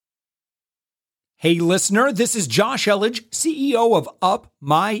Hey, listener, this is Josh Elledge, CEO of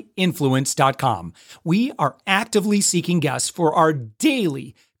UpMyInfluence.com. We are actively seeking guests for our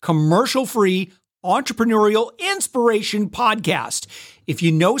daily commercial-free entrepreneurial inspiration podcast. If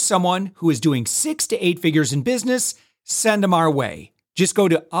you know someone who is doing 6 to 8 figures in business, send them our way. Just go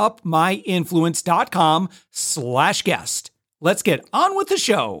to UpMyInfluence.com/guest. Let's get on with the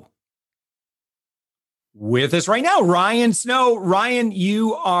show. With us right now, Ryan Snow. Ryan,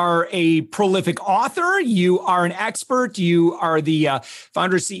 you are a prolific author. You are an expert. You are the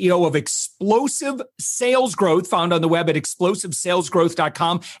founder and CEO of Explosive Sales Growth, found on the web at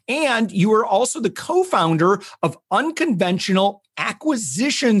explosivesalesgrowth.com. And you are also the co-founder of Unconventional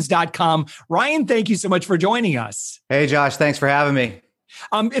Acquisitions.com. Ryan, thank you so much for joining us. Hey, Josh, thanks for having me.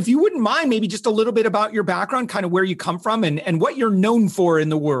 If you wouldn't mind, maybe just a little bit about your background, kind of where you come from and what you're known for in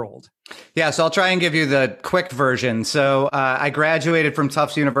the world. Yeah, so I'll try and give you the quick version. So I graduated from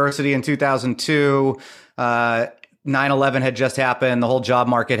Tufts University in 2002. 9/11 had just happened. The whole job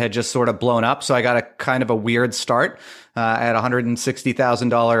market had just sort of blown up. So I got a kind of a weird start. I had a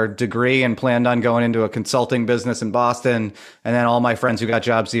 $160,000 degree and planned on going into a consulting business in Boston. And then all my friends who got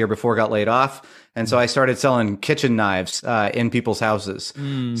jobs the year before got laid off. And so I started selling kitchen knives in people's houses.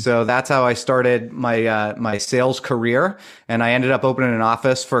 So that's how I started my sales career. And I ended up opening an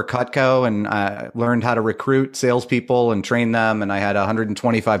office for Cutco and learned how to recruit salespeople and train them. And I had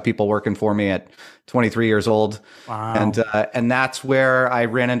 125 people working for me at 23 years old. Wow. And that's where I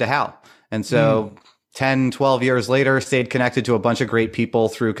ran into Hal. And so 10, 12 years later, stayed connected to a bunch of great people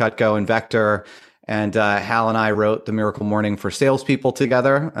through Cutco and Vector. And Hal and I wrote The Miracle Morning for Salespeople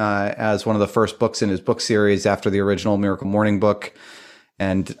together as one of the first books in his book series after the original Miracle Morning book.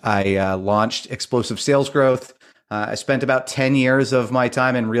 And I launched Explosive Sales Growth. I spent about 10 years of my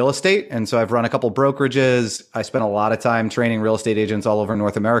time in real estate. And so I've run a couple brokerages. I spent a lot of time training real estate agents all over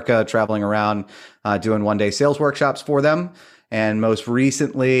North America, traveling around, doing one-day sales workshops for them. And most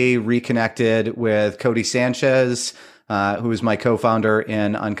recently reconnected with Cody Sanchez, who is my co-founder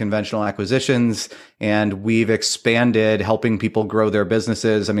in Unconventional Acquisitions. And we've expanded helping people grow their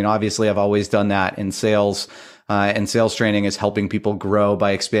businesses. I mean, obviously, I've always done that in sales. And sales training is helping people grow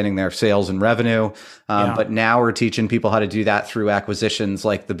by expanding their sales and revenue. But now we're teaching people how to do that through acquisitions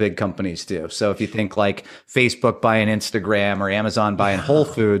like the big companies do. So if you think like Facebook buying Instagram or Amazon buying Whole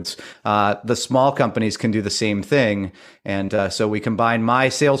Foods, the small companies can do the same thing. And so we combine my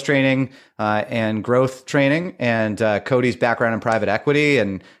sales training and growth training and Cody's background in private equity.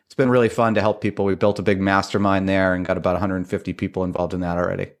 And it's been really fun to help people. We built a big mastermind there and got about 150 people involved in that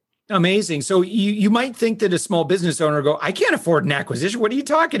already. Amazing. So you might think that a small business owner go, I can't afford an acquisition. What are you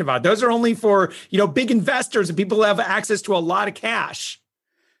talking about? Those are only for, big investors and people who have access to a lot of cash.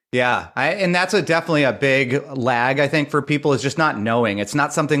 Yeah. And that's definitely a big lag, I think, for people is just not knowing. It's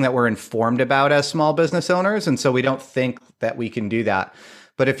not something that we're informed about as small business owners. And so we don't think that we can do that.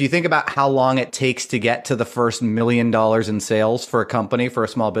 But if you think about how long it takes to get to the first $1 million in sales for a company, for a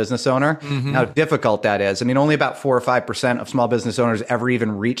small business owner, how difficult that is. I mean, only about 4 or 5% of small business owners ever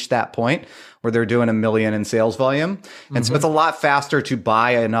even reach that point where they're doing $1 million in sales volume. And so it's a lot faster to buy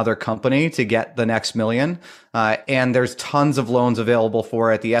another company to get the next $1 million. And there's tons of loans available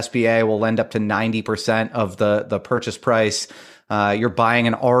for it. The SBA will lend up to 90% of the purchase price. You're buying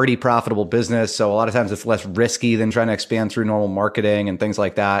an already profitable business. So a lot of times it's less risky than trying to expand through normal marketing and things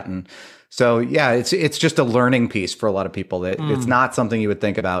like that. And so, yeah, it's just a learning piece for a lot of people. It's not something you would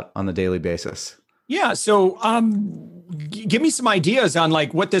think about on the daily basis. Yeah. So give me some ideas on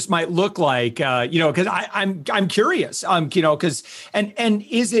like what this might look like, because I'm curious, because and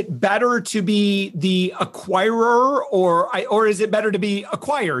is it better to be the acquirer or is it better to be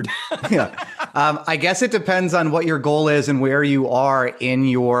acquired? Yeah. I guess it depends on what your goal is and where you are in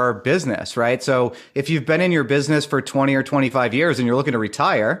your business, right? So if you've been in your business for 20 or 25 years and you're looking to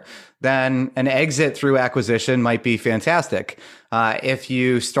retire, then an exit through acquisition might be fantastic. If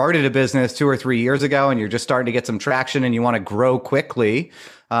you started a business 2 or 3 years ago and you're just starting to get some traction and you want to grow quickly,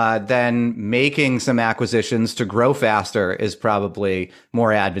 then making some acquisitions to grow faster is probably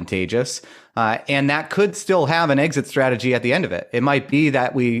more advantageous. And that could still have an exit strategy at the end of it. It might be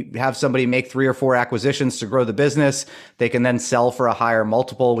that we have somebody make 3 or 4 acquisitions to grow the business. They can then sell for a higher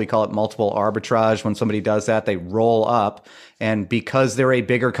multiple. We call it multiple arbitrage. When somebody does that, they roll up. And because they're a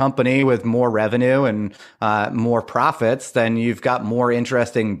bigger company with more revenue and more profits, then you've got more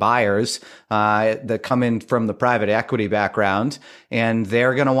interesting buyers that come in from the private equity background. And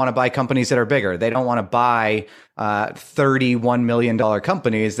they're going to want to buy companies that are bigger. They don't want to buy $31 million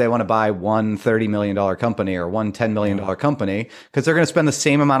companies. They want to buy one $30 million company or one $10 million company because they're going to spend the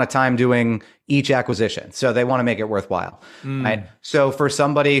same amount of time doing each acquisition. So they want to make it worthwhile. Right. So for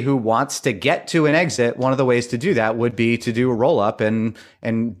somebody who wants to get to an exit, one of the ways to do that would be to do a roll up and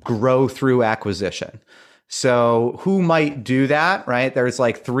grow through acquisition. So who might do that, right? There's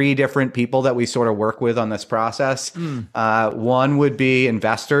like 3 different people that we sort of work with on this process. One would be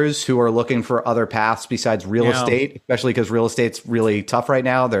investors who are looking for other paths besides real estate, especially because real estate's really tough right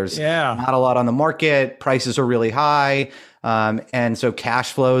now. There's not a lot on the market. Prices are really high. And so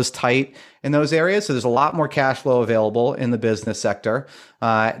cash flow is tight in those areas. So there's a lot more cash flow available in the business sector.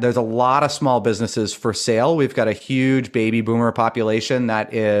 There's a lot of small businesses for sale. We've got a huge baby boomer population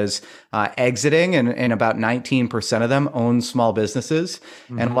that is exiting, and about 19% of them own small businesses.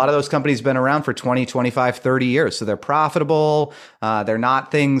 And a lot of those companies have been around for 20, 25, 30 years. So they're profitable. They're not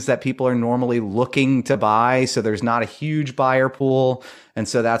things that people are normally looking to buy. So there's not a huge buyer pool. And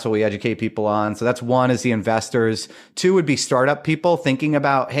so that's what we educate people on. So that's one, is the investors. 2 would be startup people thinking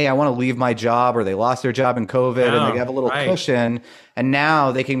about, hey, I want to leave my job, or they lost their job in COVID and they have a little cushion. And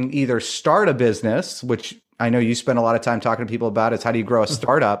now they can either start a business, which I know you spend a lot of time talking to people about, is how do you grow a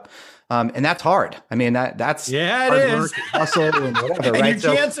startup? And that's hard. I mean, that's hard work, hustle, and whatever. And right?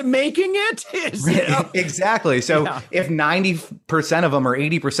 your chance of making it is exactly. So if 90% of them or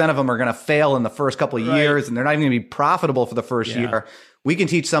 80% of them are going to fail in the first couple of years, and they're not even going to be profitable for the first year, we can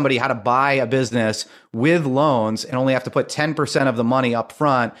teach somebody how to buy a business with loans and only have to put 10% of the money up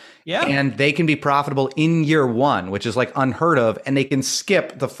front. And they can be profitable in year 1, which is like unheard of. And they can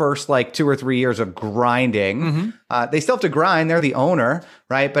skip the first like 2 or 3 years of grinding. They still have to grind. They're the owner,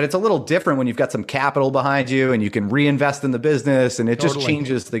 right? But it's a little different when you've got some capital behind you and you can reinvest in the business, and it just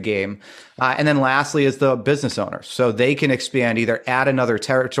changes the game. And then lastly is the business owner. So they can expand, either add another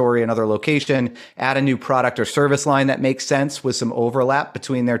territory, another location, add a new product or service line that makes sense with some overlap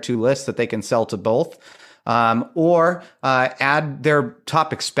between their 2 lists that they can sell to both. Or add their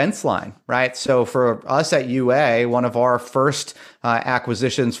top expense line, right? So for us at UA, one of our first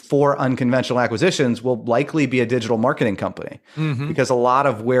acquisitions for Unconventional Acquisitions will likely be a digital marketing company, because a lot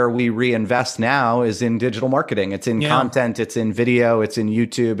of where we reinvest now is in digital marketing. It's in content, it's in video, it's in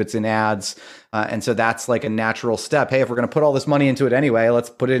YouTube, it's in ads. And so that's like a natural step. Hey, if we're going to put all this money into it anyway,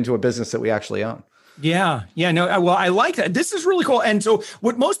 let's put it into a business that we actually own. No, well, I like that. This is really cool. And so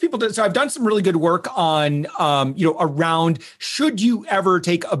what most people do, so I've done some really good work on, around, should you ever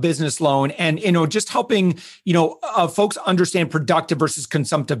take a business loan, and, just helping, folks understand productive versus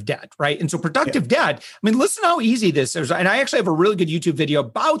consumptive debt, right? And so productive debt, I mean, listen how easy this is. And I actually have a really good YouTube video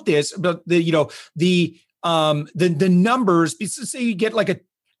about this, about the numbers. Say you get like an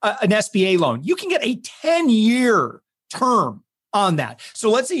SBA loan, you can get a 10-year term on that.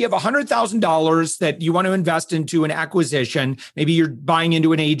 So let's say you have $100,000 that you want to invest into an acquisition. Maybe you're buying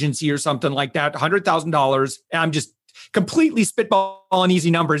into an agency or something like that, $100,000. I'm just completely spitballing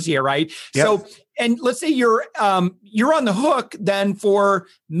easy numbers here, right? So, and let's say you're on the hook then for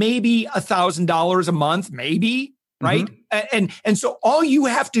maybe $1,000 a month, maybe, right? And so all you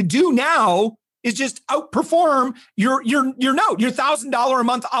have to do now is just outperform your note, your $1,000 a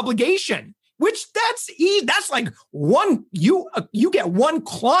month obligation. Which that's like one, you get one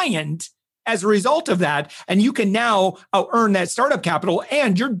client as a result of that, and you can now earn that startup capital.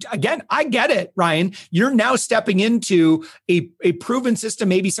 And I get it, Ryan, you're now stepping into a proven system.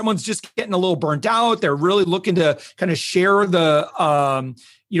 Maybe someone's just getting a little burnt out. They're really looking to kind of share the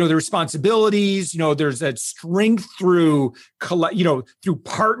responsibilities. There's that strength through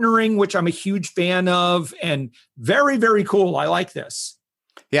partnering, which I'm a huge fan of, and very, very cool. I like this.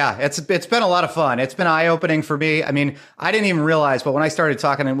 Yeah, it's been a lot of fun. It's been eye-opening for me. I mean, I didn't even realize, but when I started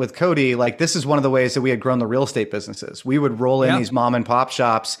talking with Cody, like, this is one of the ways that we had grown the real estate businesses. We would roll in these mom and pop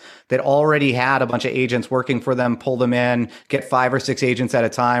shops that already had a bunch of agents working for them, pull them in, get 5 or 6 agents at a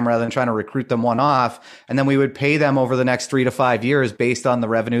time rather than trying to recruit them one off. And then we would pay them over the next 3 to 5 years based on the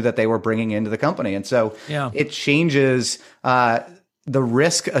revenue that they were bringing into the company. And so it changes the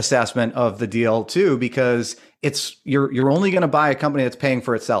risk assessment of the deal too, because you're only going to buy a company that's paying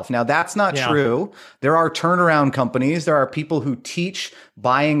for itself. Now, that's not true. There are turnaround companies. There are people who teach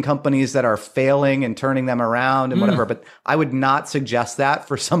buying companies that are failing and turning them around and whatever. But I would not suggest that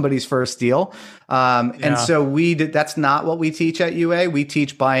for somebody's first deal. And so that's not what we teach at UA. We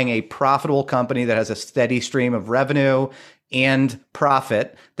teach buying a profitable company that has a steady stream of revenue and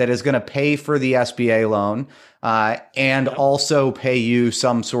profit that is going to pay for the SBA loan and also pay you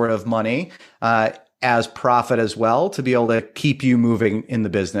some sort of money. as profit as well to be able to keep you moving in the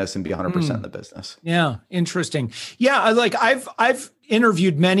business and be 100% in the business. Yeah, interesting. Yeah, I've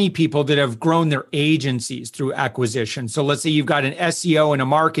interviewed many people that have grown their agencies through acquisition. So let's say you've got an SEO and a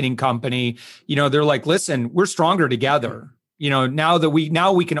marketing company, they're like, listen, we're stronger together.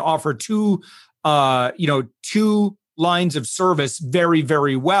 Now we can offer two lines of service very,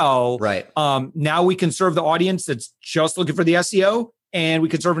 very well. Right. Now we can serve the audience that's just looking for the SEO, and we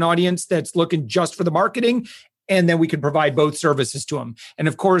can serve an audience that's looking just for the marketing. And then we can provide both services to them. And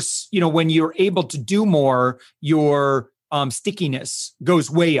of course, when you're able to do more, your stickiness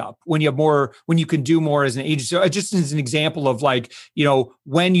goes way up when you can do more as an agency. So just as an example of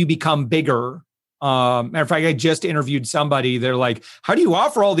when you become bigger. Matter of fact, I just interviewed somebody. They're like, how do you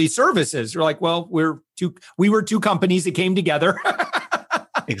offer all these services? We're like, well, we were two companies that came together.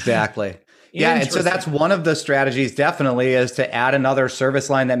 Exactly. Yeah. And so that's one of the strategies definitely, is to add another service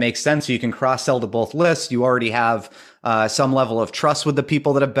line that makes sense. So you can cross sell to both lists. You already have some level of trust with the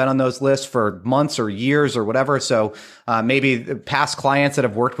people that have been on those lists for months or years or whatever. So maybe past clients that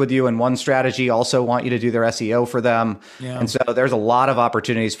have worked with you in one strategy also want you to do their SEO for them. Yeah. And so there's a lot of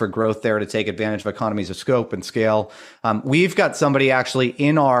opportunities for growth there to take advantage of economies of scope and scale. We've got somebody actually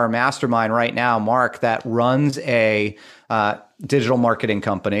in our mastermind right now, Mark, that runs a digital marketing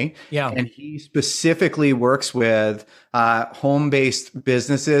company. Yeah. And he specifically works with home-based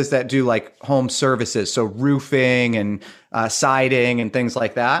businesses that do like home services. So roofing and siding and things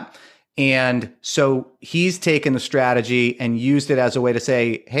like that. And so he's taken the strategy and used it as a way to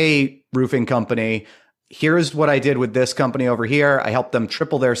say, hey, roofing company, here's what I did with this company over here. I helped them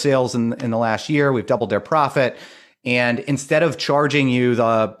triple their sales in the last year. We've doubled their profit. And instead of charging you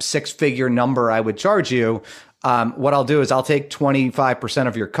the six-figure number I would charge you, what I'll do is I'll take 25%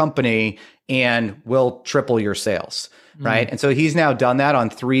 of your company and we'll triple your sales. Right. And so he's now done that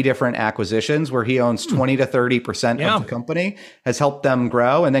on 3 different acquisitions where he owns 20 to 30% of the company, has helped them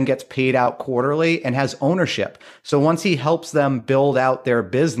grow, and then gets paid out quarterly and has ownership. So once he helps them build out their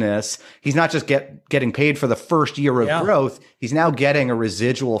business, he's not just getting paid for the first year of growth. He's now getting a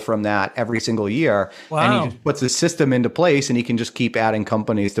residual from that every single year. Wow. And he just puts the system into place, and he can just keep adding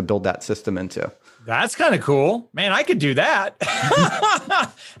companies to build that system into. That's kind of cool, man. I could do that.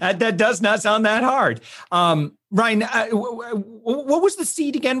 That does not sound that hard. Ryan, what was the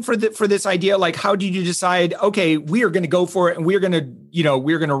seed again for this idea? Like, how did you decide, okay, we are going to go for it, and we're going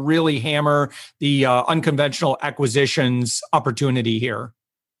to really hammer the unconventional acquisitions opportunity here?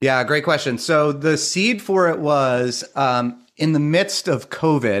 Yeah, great question. So the seed for it was in the midst of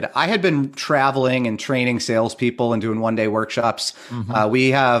COVID. I had been traveling and training salespeople and doing one-day workshops.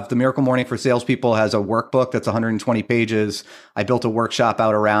 We have the Miracle Morning for Salespeople has a workbook that's 120 pages. I built a workshop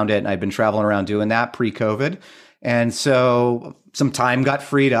out around it, and I'd been traveling around doing that pre-COVID. And so some time got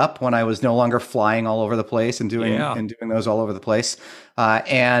freed up when I was no longer flying all over the place and doing those all over the place.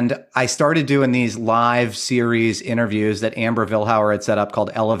 And I started doing these live series interviews that Amber Vilhauer had set up called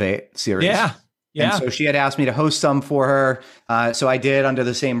Elevate series. Yeah. And so she had asked me to host some for her. So I did under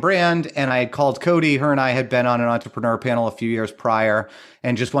the same brand, and I had called Cody. Her and I had been on an entrepreneur panel a few years prior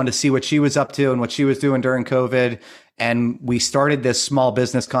and just wanted to see what she was up to and what she was doing during COVID. And we started this small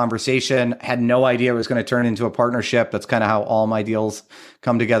business conversation, had no idea it was going to turn into a partnership. That's kind of how all my deals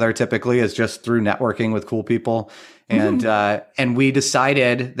come together typically, is just through networking with cool people. And we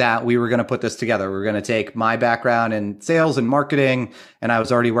decided that we were going to put this together. We were going to take my background in sales and marketing, and I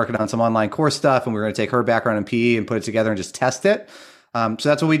was already working on some online course stuff, and we were going to take her background in PE and put it together and just test it. So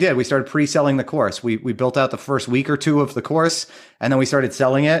that's what we did. We started pre-selling the course. We built out the first week or two of the course, and then we started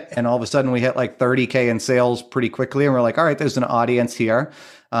selling it. And all of a sudden we hit like 30K in sales pretty quickly. And we're like, all right, there's an audience here.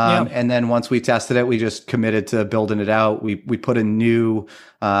 And then once we tested it, we just committed to building it out. We put a new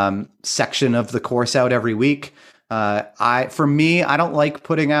section of the course out every week. For me, I don't like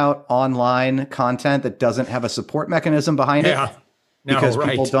putting out online content that doesn't have a support mechanism behind it. Because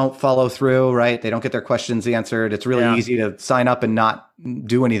people don't follow through, right? They don't get their questions answered. It's really easy to sign up and not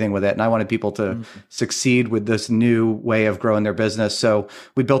do anything with it. And I wanted people to succeed with this new way of growing their business. So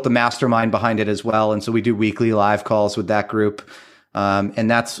we built the mastermind behind it as well. And so we do weekly live calls with that group.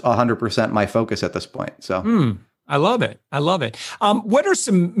 And that's 100% my focus at this point. So. I love it. I love it. What are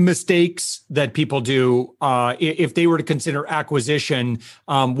some mistakes that people do if they were to consider acquisition?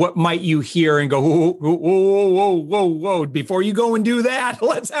 What might you hear and go, whoa, before you go and do that,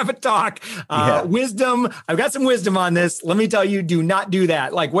 let's have a talk. Wisdom. I've got some wisdom on this. Let me tell you, do not do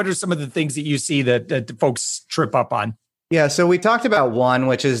that. Like, what are some of the things that you see that folks trip up on? Yeah, so we talked about one,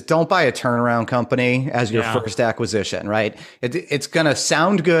 which is don't buy a turnaround company as your first acquisition, right? It's going to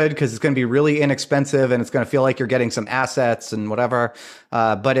sound good because it's going to be really inexpensive and it's going to feel like you're getting some assets and whatever.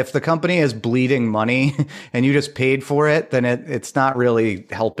 But if the company is bleeding money and you just paid for it, then it's not really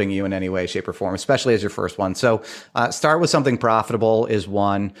helping you in any way, shape, or form, especially as your first one. So start with something profitable is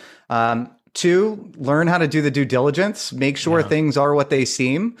one. Two, learn how to do the due diligence. Make sure things are what they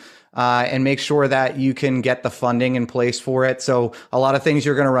seem. And make sure that you can get the funding in place for it. So a lot of things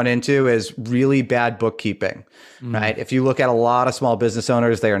you're going to run into is really bad bookkeeping, right? If you look at a lot of small business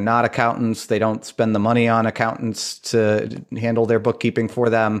owners, they are not accountants. They don't spend the money on accountants to handle their bookkeeping for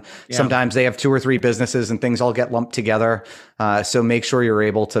them. Yeah. Sometimes they have 2 or 3 businesses and things all get lumped together. So make sure you're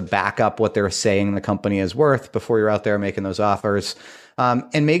able to back up what they're saying the company is worth before you're out there making those offers.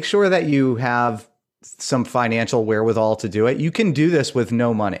 And make sure that you have some financial wherewithal to do it. You can do this with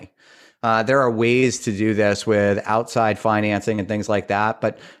no money. There are ways to do this with outside financing and things like that,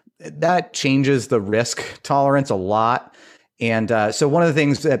 but that changes the risk tolerance a lot. And so one of the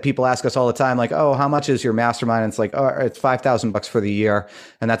things that people ask us all the time, like, oh, how much is your mastermind? And it's like, oh, it's $5,000 for the year.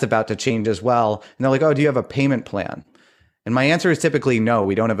 And that's about to change as well. And they're like, oh, do you have a payment plan? And my answer is typically no,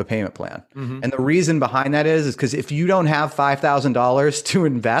 we don't have a payment plan. And the reason behind that is because if you don't have $5,000 to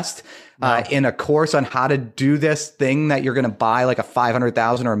invest in a course on how to do this thing that you're going to buy like a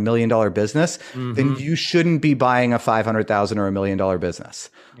 $500,000 or $1 million business, then you shouldn't be buying a $500,000 or $1 million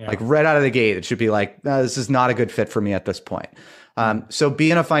business. Like right out of the gate, it should be like, no, this is not a good fit for me at this point. So be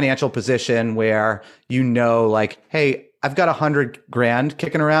in a financial position where you know, like, hey, I've got $100,000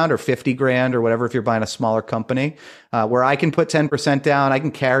 kicking around or $50,000 or whatever if you're buying a smaller company where I can put 10% down. I can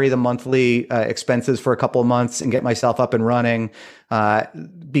carry the monthly expenses for a couple of months and get myself up and running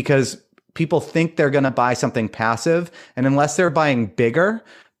because people think they're going to buy something passive. And unless they're buying bigger,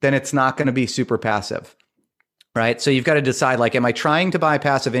 then it's not going to be super passive. Right. So you've got to decide, like, am I trying to buy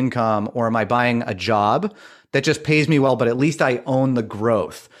passive income or am I buying a job that just pays me well, but at least I own the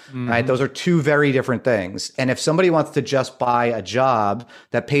growth? Right. Those are 2 very different things. And if somebody wants to just buy a job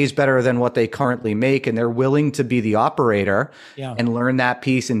that pays better than what they currently make, and they're willing to be the operator and learn that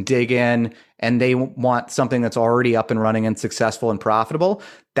piece and dig in, and they want something that's already up and running and successful and profitable,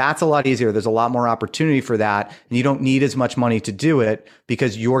 that's a lot easier. There's a lot more opportunity for that. And you don't need as much money to do it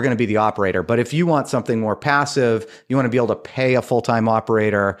because you're going to be the operator. But if you want something more passive, you want to be able to pay a full-time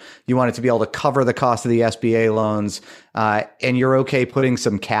operator, you want it to be able to cover the cost of the SBA loans, and you're okay putting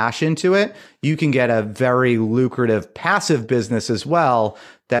some cash into it, you can get a very lucrative passive business as well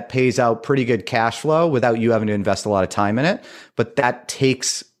that pays out pretty good cash flow without you having to invest a lot of time in it. But that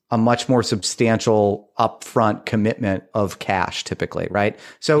takes a much more substantial upfront commitment of cash typically, right?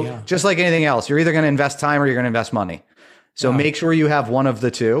 So just like anything else, you're either going to invest time or you're going to invest money. So make sure you have one of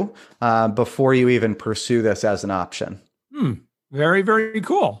the two before you even pursue this as an option. Very, very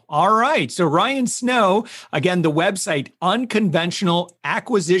cool. All right. So Ryan Snow, again, the website,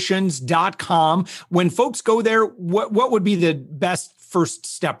 unconventionalacquisitions.com. When folks go there, what would be the best first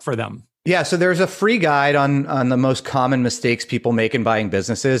step for them? Yeah, so there's a free guide on the most common mistakes people make in buying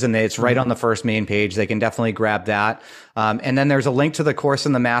businesses, and it's right on the first main page. They can definitely grab that. And then there's a link to the course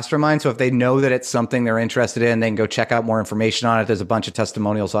in the mastermind. So if they know that it's something they're interested in, they can go check out more information on it. There's a bunch of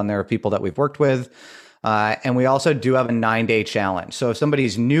testimonials on there of people that we've worked with. And we also do have a 9-day challenge. So if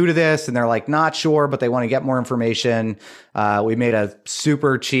somebody's new to this and they're like not sure, but they want to get more information, we made a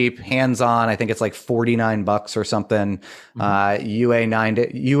super cheap hands-on, I think it's like $49 or something, UA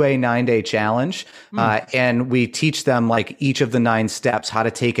 9-day challenge. And we teach them like each of the 9 steps, how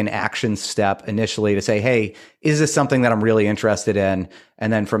to take an action step initially to say, hey, is this something that I'm really interested in?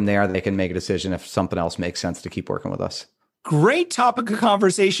 And then from there, they can make a decision if something else makes sense to keep working with us. Great topic of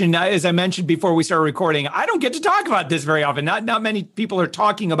conversation. As I mentioned before we started recording, I don't get to talk about this very often. Not many people are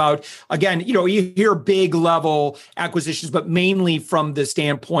talking about, again, you hear big level acquisitions, but mainly from the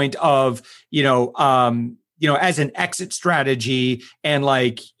standpoint of, as an exit strategy and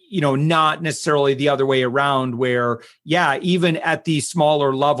like, not necessarily the other way around where, even at these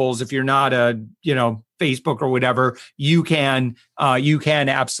smaller levels, if you're not a, Facebook or whatever, you can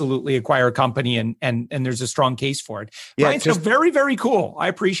absolutely acquire a company and there's a strong case for it. Yeah, Ryan, so very, very cool. I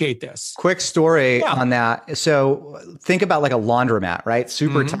appreciate this. Quick story on that. So think about like a laundromat, right?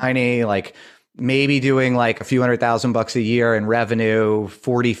 Super tiny, like maybe doing like a few $100,000 a year in revenue,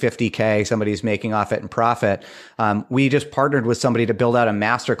 40, 50K, somebody's making off it in profit. We just partnered with somebody to build out a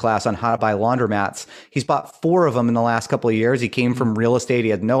masterclass on how to buy laundromats. He's bought 4 of them in the last couple of years. He came from real estate.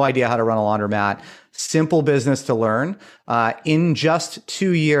 He had no idea how to run a laundromat. Simple business to learn. In just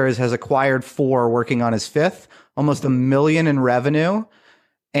 2 years has acquired 4, working on his 5th, almost $1 million in revenue.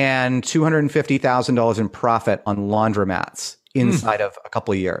 and $250,000 in profit on laundromats inside of a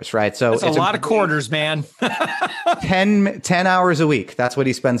couple of years, right? So it's a lot of quarters, man. 10 hours a week. That's what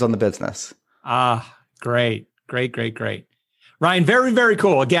he spends on the business. Great. Ryan, very, very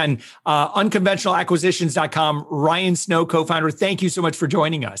cool. Again, unconventionalacquisitions.com. Ryan Snow, co-founder. Thank you so much for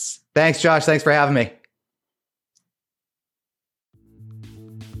joining us. Thanks, Josh. Thanks for having me.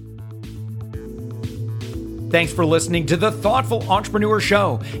 Thanks for listening to the Thoughtful Entrepreneur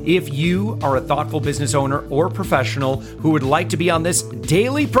Show. If you are a thoughtful business owner or professional who would like to be on this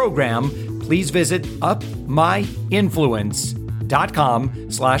daily program, please visit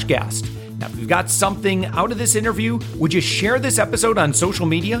upmyinfluence.com/guest. Now, if you've got something out of this interview, would you share this episode on social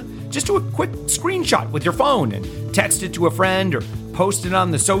media? Just do a quick screenshot with your phone and text it to a friend or post it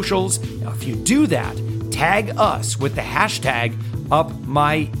on the socials. Now, if you do that, tag us with the hashtag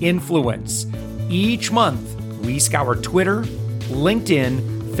UpMyInfluence. Each month, we scour Twitter, LinkedIn,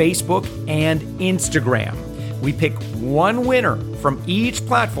 Facebook, and Instagram. We pick one winner from each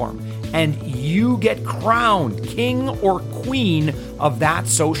platform, and you get crowned king or queen of that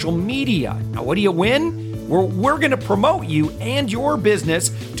social media. Now, what do you win? We're going to promote you and your business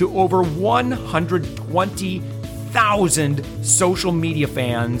to over 120,000 social media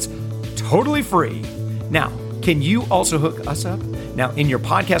fans, totally free. Now, can you also hook us up? Now, in your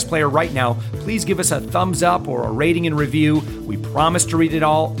podcast player right now, please give us a thumbs up or a rating and review. We promise to read it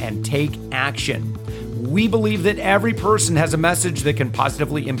all and take action. We believe that every person has a message that can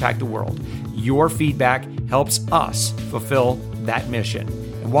positively impact the world. Your feedback helps us fulfill that mission.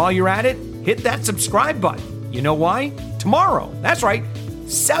 And while you're at it, hit that subscribe button. You know why? Tomorrow, that's right,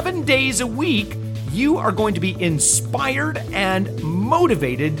 7 days a week, you are going to be inspired and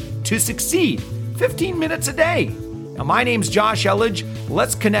motivated to succeed. 15 minutes a day. Now, my name's Josh Elledge.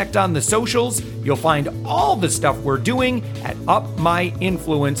 Let's connect on the socials. You'll find all the stuff we're doing at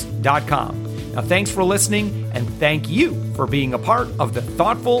upmyinfluence.com. Now, thanks for listening, and thank you for being a part of the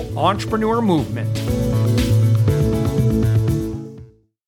Thoughtful Entrepreneur Movement.